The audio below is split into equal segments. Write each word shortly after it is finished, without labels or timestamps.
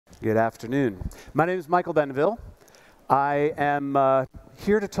Good afternoon. My name is Michael Beneville. I am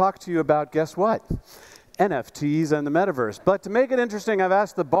here to talk to you about, guess what? NFTs and the Metaverse. But to make it interesting, I've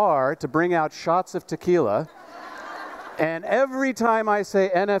asked the bar to bring out shots of tequila. And every time I say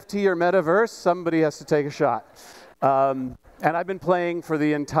NFT or Metaverse, somebody has to take a shot. And I've been playing for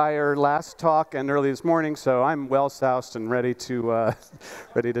the entire last talk and early this morning, so I'm well soused and ready to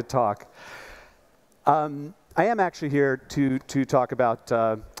talk. I am actually here to talk about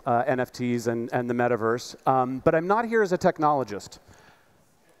NFTs and the Metaverse, but I'm not here as a technologist.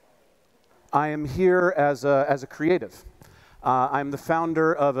 I am here as a creative. I'm the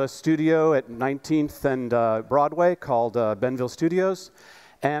founder of a studio at 19th and Broadway called Beneville Studios,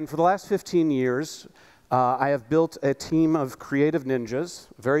 and for the last 15 years, I have built a team of creative ninjas,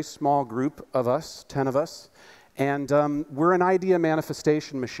 a very small group of us, 10 of us, and we're an idea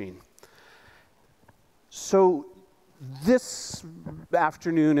manifestation machine. So this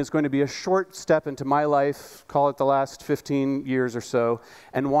afternoon is going to be a short step into my life, call it the last 15 years or so,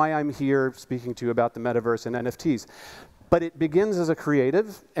 and why I'm here speaking to you about the Metaverse and NFTs. But it begins as a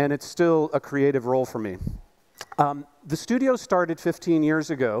creative, and it's still a creative role for me. The studio started 15 years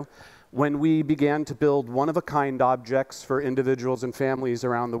ago when we began to build one-of-a-kind objects for individuals and families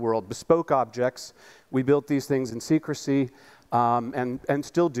around the world, bespoke objects. We built these things in secrecy, and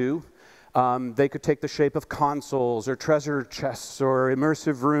still do. They could take the shape of consoles or treasure chests or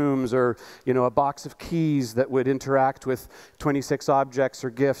immersive rooms or, a box of keys that would interact with 26 objects or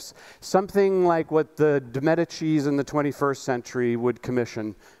gifts. Something like what the de Medicis in the 21st century would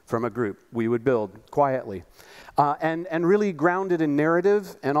commission from a group. We would build quietly. And really grounded in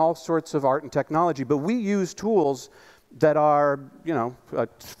narrative and all sorts of art and technology. But we use tools that are,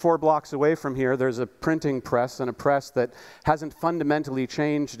 4 blocks away from here. There's a printing press and a press that hasn't fundamentally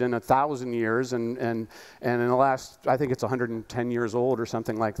changed in 1,000 years, and in the last, I think it's 110 years old or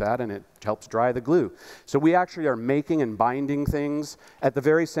something like that, and it helps dry the glue. So we actually are making and binding things at the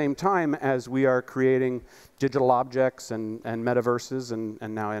very same time as we are creating digital objects and metaverses and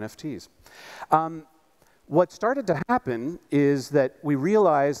now NFTs. What started to happen is that we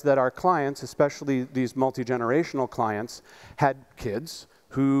realized that our clients, especially these multi-generational clients, had kids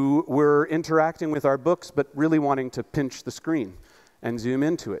who were interacting with our books but really wanting to pinch the screen and zoom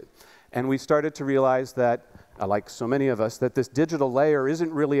into it. And we started to realize that, like so many of us, that this digital layer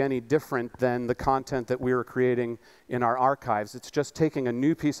isn't really any different than the content that we were creating in our archives. It's just taking a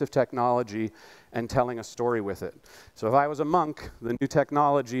new piece of technology and telling a story with it. So if I was a monk, the new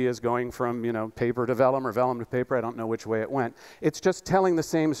technology is going from, paper to vellum or vellum to paper. I don't know which way it went. It's just telling the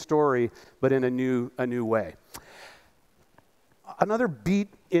same story, but in a new way. Another beat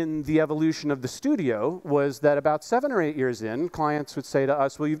in the evolution of the studio was that about 7 or 8 years in, clients would say to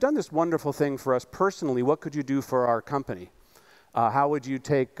us, well, you've done this wonderful thing for us personally. What could you do for our company? How would you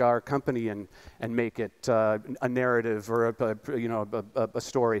take our company and make it a narrative or a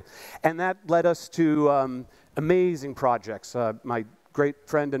story? And that led us to amazing projects. My great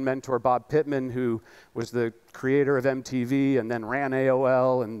friend and mentor, Bob Pittman, who was the creator of MTV and then ran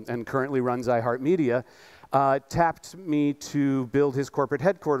AOL and currently runs iHeartMedia, tapped me to build his corporate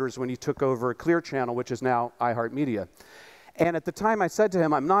headquarters when he took over Clear Channel, which is now iHeartMedia. And at the time I said to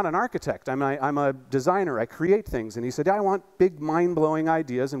him, I'm not an architect, I'm a designer, I create things. And he said, I want big mind-blowing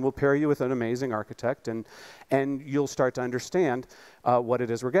ideas and we'll pair you with an amazing architect and you'll start to understand what it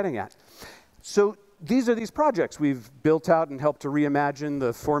is we're getting at. So these are these projects. We've built out and helped to reimagine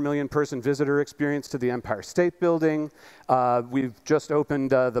the 4 million person visitor experience to the Empire State Building. We've just opened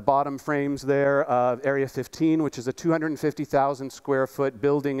the bottom frames there, Area 15, which is a 250,000 square foot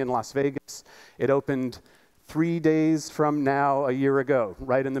building in Las Vegas. It opened 3 days from now, a year ago,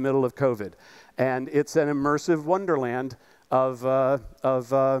 right in the middle of COVID. And it's an immersive wonderland of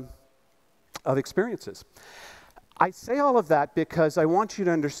experiences. I say all of that because I want you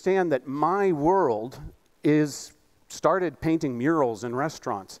to understand that my world started painting murals in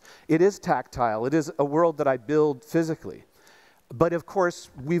restaurants. It is tactile. It is a world that I build physically. But of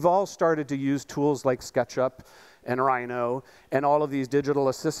course, we've all started to use tools like SketchUp and Rhino and all of these digital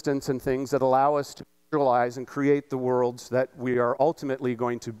assistants and things that allow us to visualize and create the worlds that we are ultimately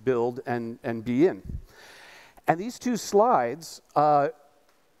going to build and be in. And these 2 slides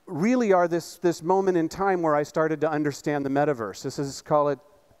really are this moment in time where I started to understand the Metaverse. This is, call it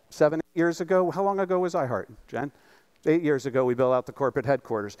 7, 8 years ago. How long ago was iHeart, Jen? 8 years ago, we built out the corporate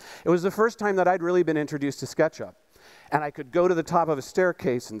headquarters. It was the first time that I'd really been introduced to SketchUp. And I could go to the top of a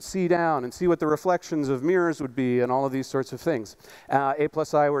staircase and see down and see what the reflections of mirrors would be and all of these sorts of things.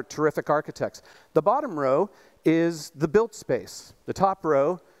 A+I were terrific architects. The bottom row is the built space. The top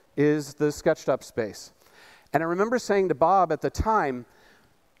row is the sketched up space. And I remember saying to Bob at the time,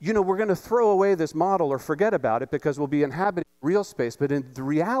 you know, we're going to throw away this model or forget about it because we'll be inhabiting real space. But the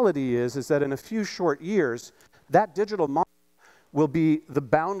reality is that in a few short years, that digital model will be the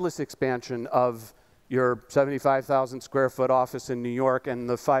boundless expansion of your 75,000 square foot office in New York and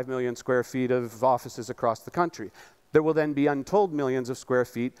the 5 million square feet of offices across the country. There will then be untold millions of square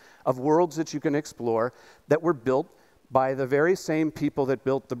feet of worlds that you can explore that were built by the very same people that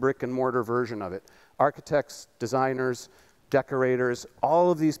built the brick and mortar version of it. Architects, designers, decorators,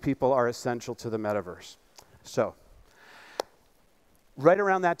 all of these people are essential to the metaverse. So, right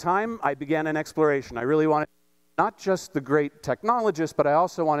around that time, I began an exploration. I really wanted not just the great technologists, but I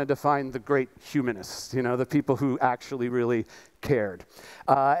also wanted to find the great humanists, you know, the people who actually really cared.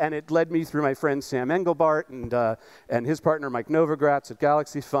 And it led me through my friend Sam Engelbart and his partner Mike Novogratz at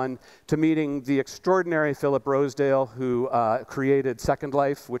Galaxy Fund to meeting the extraordinary Philip Rosedale, who created Second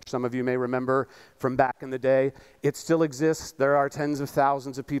Life, which some of you may remember from back in the day. It still exists. There are tens of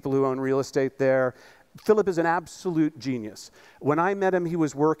thousands of people who own real estate there. Philip is an absolute genius. When I met him, he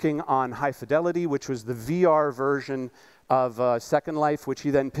was working on High Fidelity, which was the VR version of Second Life, which he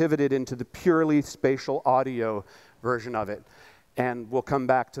then pivoted into the purely spatial audio version of it. And we'll come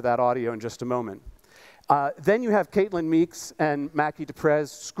back to that audio in just a moment. Then you have Caitlin Meeks and Mackie DePrez,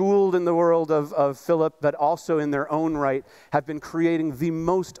 schooled in the world of Philip, but also in their own right, have been creating the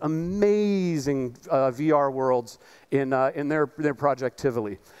most amazing VR worlds in their project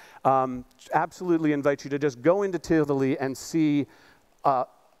Tivoli. Absolutely invite you to just go into Tivoli and see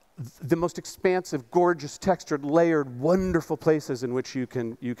the most expansive, gorgeous, textured, layered, wonderful places in which you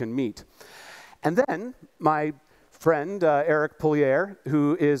can meet. And then my friend, Eric Poulier,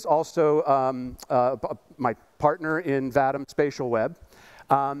 who is also my partner in Vadim Spatial Web.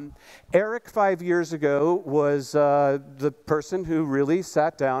 Eric, 5 years ago, was the person who really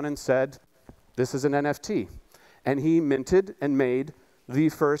sat down and said, this is an NFT. And he minted and made the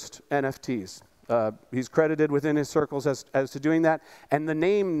first NFTs. He's credited within his circles as to doing that. And the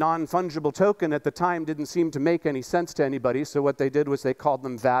name non-fungible token at the time didn't seem to make any sense to anybody, so what they did was they called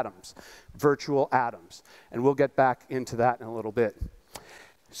them VATOMs, virtual atoms. And we'll get back into that in a little bit.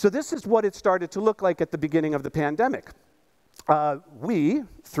 So this is what it started to look like at the beginning of the pandemic. We,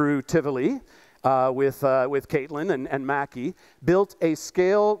 through Tivoli, with Caitlin and Mackie, built a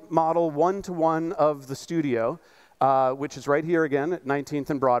scale model one-to-one of the studio, which is right here again at 19th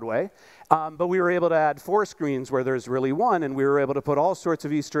and Broadway. But we were able to add 4 screens where there's really 1, and we were able to put all sorts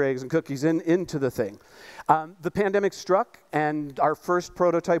of Easter eggs and cookies into the thing. The pandemic struck, and our first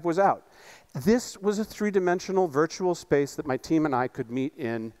prototype was out. This was a 3-dimensional virtual space that my team and I could meet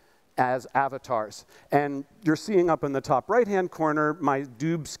in as avatars. And you're seeing up in the top right-hand corner my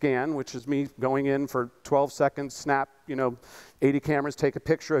Doob scan, which is me going in for 12 seconds, snap, 80 cameras take a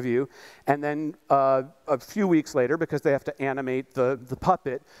picture of you. And then a few weeks later, because they have to animate the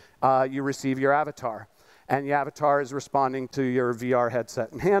puppet, you receive your avatar. And the avatar is responding to your VR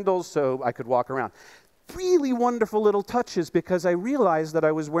headset and handles, so I could walk around. Really wonderful little touches, because I realized that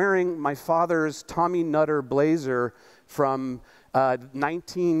I was wearing my father's Tommy Nutter blazer from circa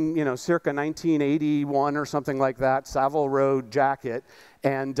 1981 or something like that, Savile Row jacket,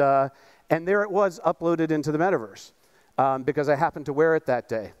 and there it was uploaded into the metaverse because I happened to wear it that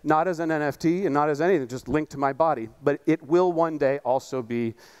day. Not as an NFT and not as anything, just linked to my body, but it will one day also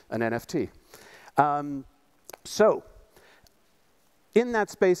be an NFT. So, in that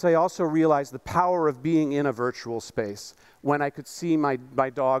space, I also realized the power of being in a virtual space. When I could see my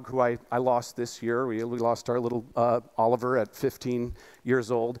dog, who I lost this year, we lost our little Oliver at 15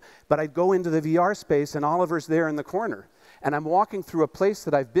 years old, but I'd go into the VR space and Oliver's there in the corner. And I'm walking through a place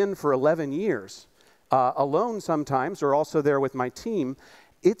that I've been for 11 years, alone sometimes, or also there with my team.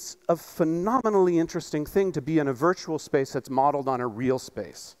 It's a phenomenally interesting thing to be in a virtual space that's modeled on a real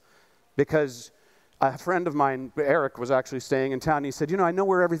space. Because a friend of mine, Eric, was actually staying in town, and he said, I know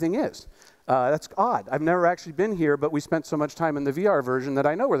where everything is. That's odd. I've never actually been here, but we spent so much time in the VR version that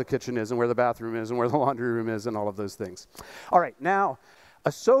I know where the kitchen is and where the bathroom is and where the laundry room is and all of those things. All right, now,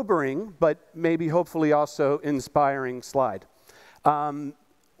 a sobering, but maybe hopefully also inspiring slide.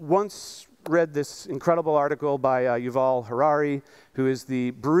 Once read this incredible article by Yuval Harari, who is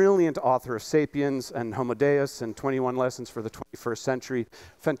the brilliant author of Sapiens and Homo Deus and 21 Lessons for the 21st Century.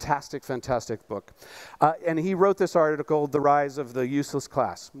 Fantastic, fantastic book. And he wrote this article, The Rise of the Useless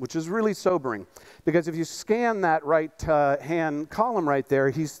Class, which is really sobering. Because if you scan that right-hand column right there,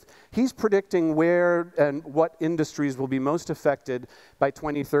 he's predicting where and what industries will be most affected by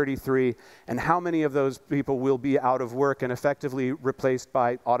 2033 and how many of those people will be out of work and effectively replaced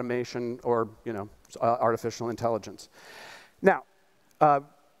by automation or artificial intelligence. Now,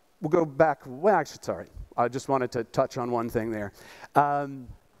 we'll go back, well, actually, sorry. I just wanted to touch on one thing there.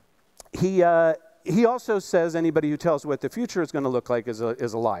 He also says anybody who tells what the future is going to look like is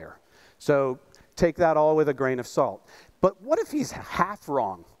a liar. So take that all with a grain of salt. But what if he's half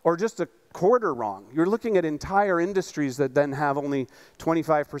wrong, or just a quarter wrong? You're looking at entire industries that then have only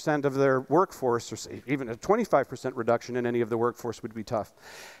 25% of their workforce, or say even a 25% reduction in any of the workforce would be tough.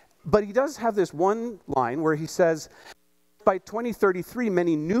 But he does have this one line where he says, by 2033,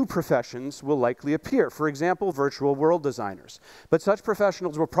 many new professions will likely appear. For example, virtual world designers. But such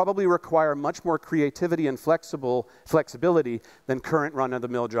professionals will probably require much more creativity and flexibility than current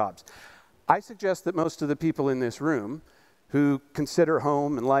run-of-the-mill jobs. I suggest that most of the people in this room who consider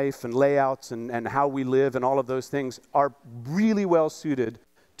home and life and layouts and how we live and all of those things are really well suited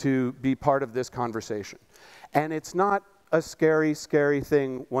to be part of this conversation. And it's not a scary, scary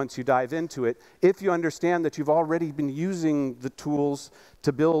thing once you dive into it, if you understand that you've already been using the tools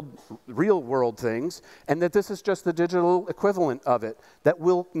to build real-world things, and that this is just the digital equivalent of it, that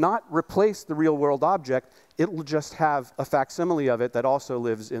will not replace the real-world object, it will just have a facsimile of it that also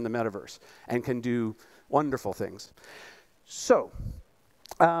lives in the metaverse and can do wonderful things. So,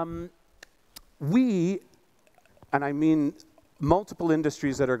 we, and I mean multiple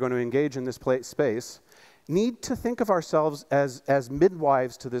industries that are going to engage in this space, need to think of ourselves as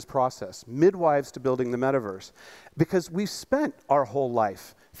midwives to this process, midwives to building the metaverse, because we've spent our whole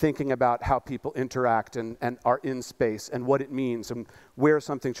life thinking about how people interact and are in space and what it means and where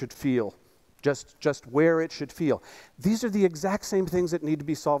something should feel, just where it should feel. These are the exact same things that need to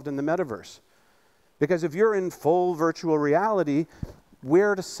be solved in the metaverse. Because if you're in full virtual reality,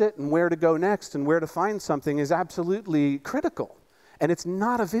 where to sit and where to go next and where to find something is absolutely critical. And it's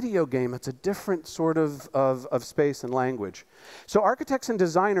not a video game, it's a different sort of space and language. So architects and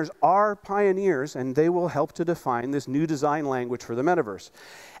designers are pioneers, and they will help to define this new design language for the metaverse.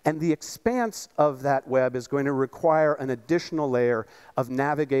 And the expanse of that web is going to require an additional layer of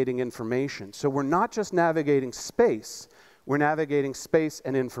navigating information. So we're not just navigating space, we're navigating space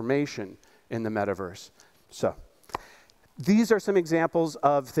and information in the metaverse. So these are some examples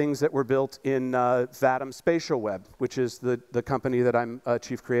of things that were built in Vadim Spatial Web, which is the company that I'm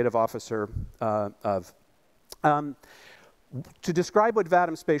Chief Creative Officer of. To describe what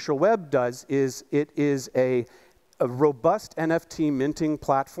Vadim Spatial Web does is it is a robust NFT minting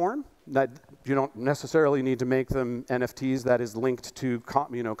platform that you don't necessarily need to make them NFTs that is linked to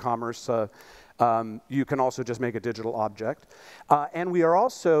commerce. You can also just make a digital object. And we are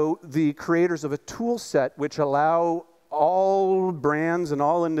also the creators of a tool set which allow all brands and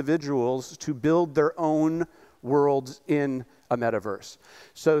all individuals to build their own worlds in a metaverse.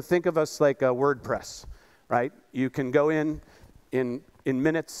 So think of us like a WordPress, right? You can go in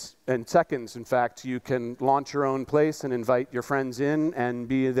minutes and seconds, in fact, you can launch your own place and invite your friends in and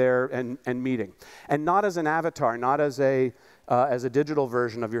be there and meeting. And not as an avatar, not as a digital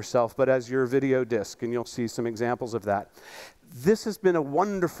version of yourself, but as your video disc, and you'll see some examples of that. This has been a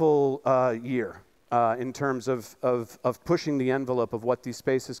wonderful year. In terms of pushing the envelope of what these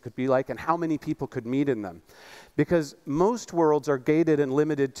spaces could be like and how many people could meet in them. Because most worlds are gated and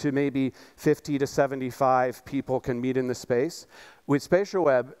limited to maybe 50 to 75 people can meet in the space. With Spatial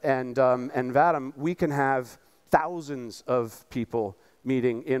Web and Vadim, we can have thousands of people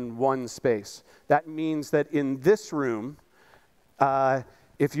meeting in one space. That means that in this room,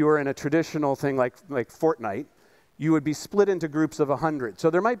 if you were in a traditional thing like Fortnite, you would be split into groups of 100.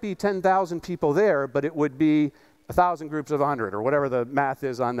 So there might be 10,000 people there, but it would be 1,000 groups of 100, or whatever the math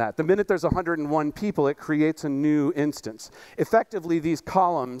is on that. The minute there's 101 people, it creates a new instance. Effectively, these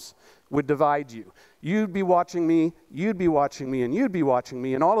columns would divide you. You'd be watching me, you'd be watching me, and you'd be watching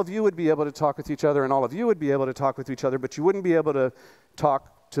me, and all of you would be able to talk with each other, and all of you would be able to talk with each other, but you wouldn't be able to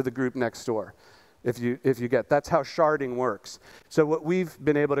talk to the group next door. If you get, that's how sharding works. So what we've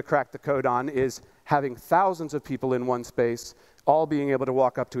been able to crack the code on is having thousands of people in one space, all being able to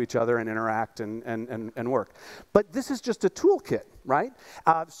walk up to each other and interact and work. But this is just a toolkit, right?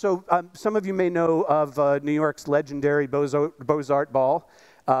 Some of you may know of New York's legendary Beaux-Arts Ball.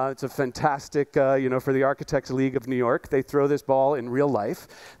 It's a fantastic, for the Architects League of New York. They throw this ball in real life.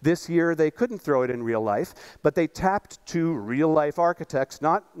 This year, they couldn't throw it in real life, but they tapped to real-life architects,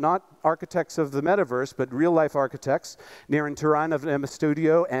 not architects of the metaverse, but real-life architects, Niran Turan of Emma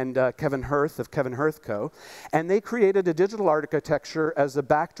Studio and Kevin Hirth of Kevin Hirth Co. And they created a digital architecture as a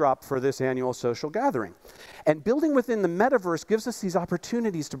backdrop for this annual social gathering. And building within the metaverse gives us these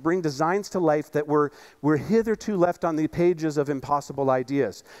opportunities to bring designs to life that were hitherto left on the pages of impossible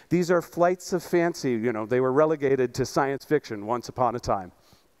ideas. These are flights of fancy, they were relegated to science fiction once upon a time.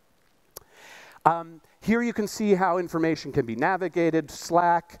 Here you can see how information can be navigated.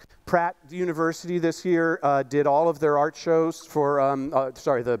 Slack, Pratt University this year did all of their art shows for,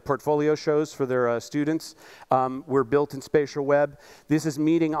 the portfolio shows for their students were built in spatial web. This is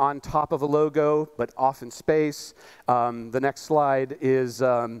meeting on top of a logo, but off in space. The next slide is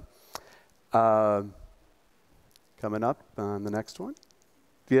coming up on the next one.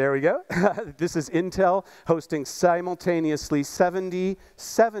 There we go. This is Intel hosting simultaneously 70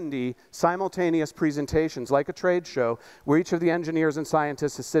 simultaneous presentations, like a trade show, where each of the engineers and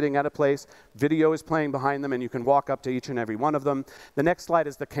scientists is sitting at a place, video is playing behind them, and you can walk up to each and every one of them. The next slide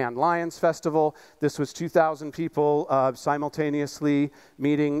is the Cannes Lions Festival. This was 2,000 people simultaneously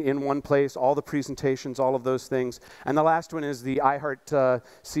meeting in one place, all the presentations, all of those things. And the last one is the iHeart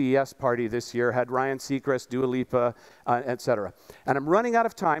CES party this year, had Ryan Seacrest, Dua Lipa, etc. And I'm running out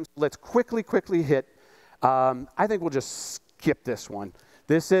of time. Let's quickly hit. I think we'll just skip this one.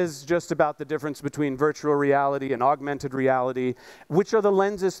 This is just about the difference between virtual reality and augmented reality, which are the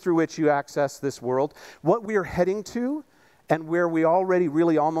lenses through which you access this world. What we are heading to, and where we already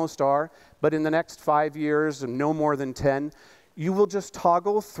really almost are, but in the next 5 years, and no more than 10, you will just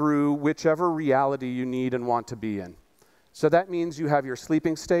toggle through whichever reality you need and want to be in. So that means you have your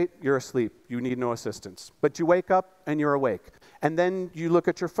sleeping state, you're asleep, you need no assistance. But you wake up and you're awake. And then you look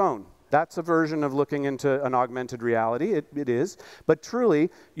at your phone. That's a version of looking into an augmented reality, it is. But truly,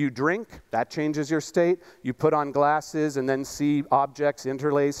 you drink, that changes your state. You put on glasses and then see objects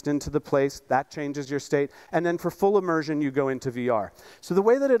interlaced into the place, that changes your state. And then for full immersion, you go into VR. So the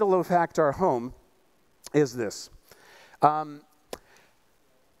way that it'll affect our home is this.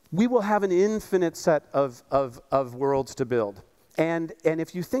 We will have an infinite set of worlds to build. And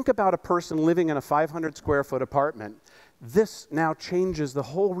if you think about a person living in a 500 square foot apartment, this now changes the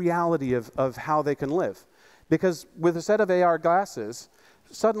whole reality of how they can live. Because with a set of AR glasses,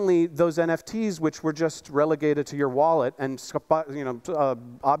 suddenly those NFTs, which were just relegated to your wallet and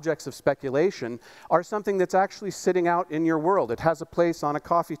objects of speculation, are something that's actually sitting out in your world. It has a place on a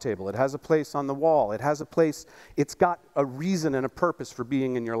coffee table. It has a place on the wall. It has a place, it's got a reason and a purpose for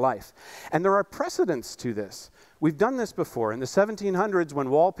being in your life. And there are precedents to this. We've done this before. In the 1700s, when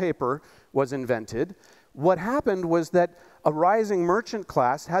wallpaper was invented, what happened was that a rising merchant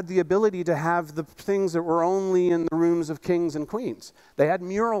class had the ability to have the things that were only in the rooms of kings and queens. They had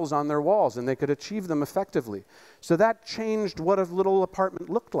murals on their walls, and they could achieve them effectively. So that changed what a little apartment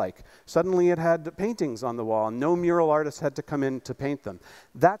looked like. Suddenly it had paintings on the wall, and no mural artist had to come in to paint them.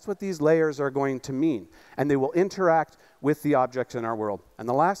 That's what these layers are going to mean, and they will interact with the objects in our world. And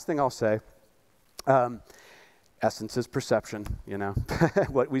the last thing I'll say, essence is perception, you know.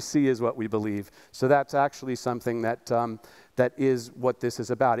 What we see is what we believe. So that's actually something that, that is what this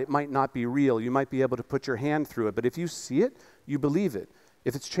is about. It might not be real. You might be able to put your hand through it, but if you see it, you believe it.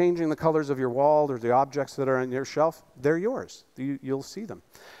 If it's changing the colors of your wall or the objects that are on your shelf, they're yours. You'll see them.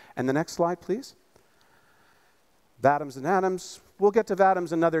 And the next slide, please. Vatoms and atoms. We'll get to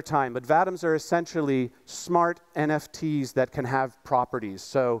Vatoms another time, but Vatoms are essentially smart NFTs that can have properties.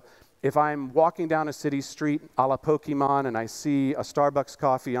 So if I'm walking down a city street a la Pokemon and I see a Starbucks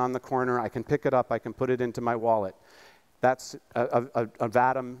coffee on the corner, I can pick it up, I can put it into my wallet. That's a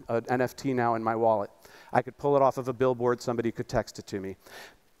Vatom, an NFT now in my wallet. I could pull it off of a billboard, somebody could text it to me.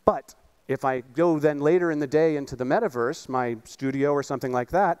 But if I go then later in the day into the Metaverse, my studio or something like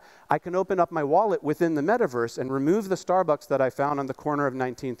that, I can open up my wallet within the Metaverse and remove the Starbucks that I found on the corner of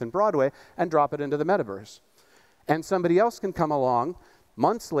 19th and Broadway and drop it into the Metaverse. And somebody else can come along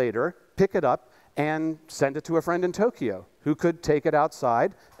months later, pick it up, and send it to a friend in Tokyo who could take it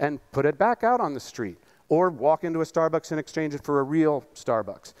outside and put it back out on the street, or walk into a Starbucks and exchange it for a real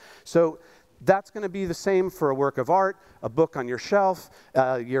Starbucks. So that's going to be the same for a work of art, a book on your shelf,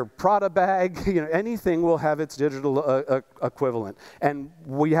 your Prada bag, anything will have its digital equivalent. And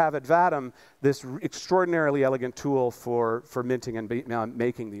we have at Vatom this extraordinarily elegant tool for minting and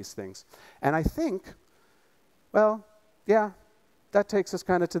making these things. And I think, well, yeah, that takes us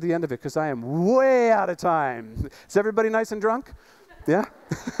kind of to the end of it, because I am way out of time. Is everybody nice and drunk? Yeah?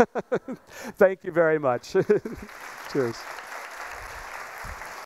 Thank you very much. Cheers.